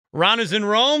Ron is in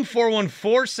Rome,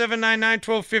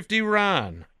 414-799-1250,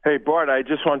 Ron. Hey, Bart, I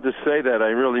just wanted to say that I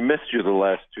really missed you the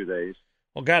last 2 days.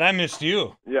 Well, God, I missed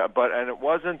you. Yeah, and it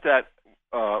wasn't that,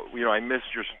 I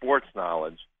missed your sports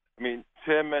knowledge. I mean,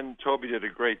 Tim and Toby did a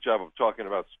great job of talking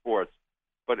about sports,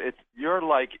 but you're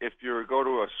like if you go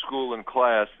to a school and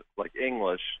class like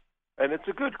English, and it's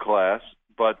a good class,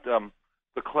 but the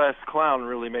class clown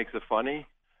really makes it funny,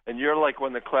 and you're like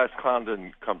when the class clown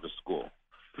didn't come to school.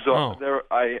 So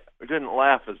I didn't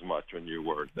laugh as much when you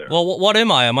were there. Well, what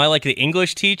am I? Am I like the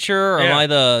English teacher? Or Yeah. am I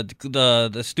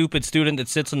the stupid student that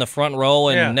sits in the front row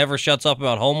and never shuts up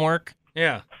about homework?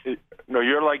 Yeah. No,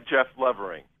 you're like Jeff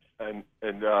Levering, and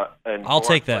I'll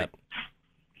take that.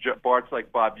 Bart's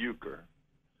like Bob Uecker,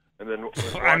 and then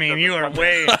I mean, you are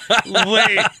way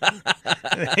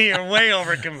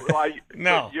over.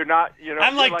 No, you're not.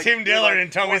 I'm like Tim Dillon, and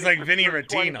Toby's like Vinny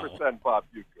Rattino. 20% Bob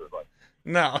Uecker.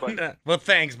 No. Well,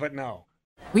 thanks, but no.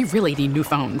 We really need new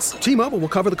phones. T-Mobile will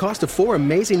cover the cost of 4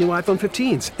 amazing new iPhone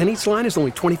 15s, and each line is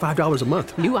only $25 a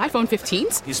month. New iPhone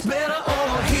 15s? It's better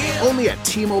over here. Only at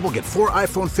T-Mobile, get 4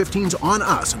 iPhone 15s on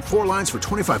us and 4 lines for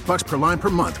 $25 per line per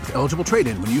month with eligible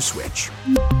trade-in when you switch.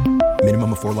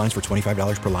 Minimum of 4 lines for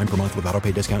 $25 per line per month with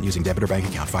autopay discount using debit or bank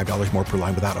account. $5 more per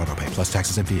line without autopay, plus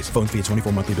taxes and fees. Phone fee at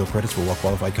 24 monthly bill credits for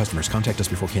well-qualified customers. Contact us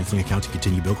before canceling account to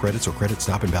continue bill credits or credit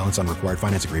stop and balance on required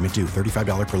finance agreement due.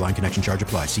 $35 per line connection charge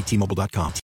applies. See T-Mobile.com.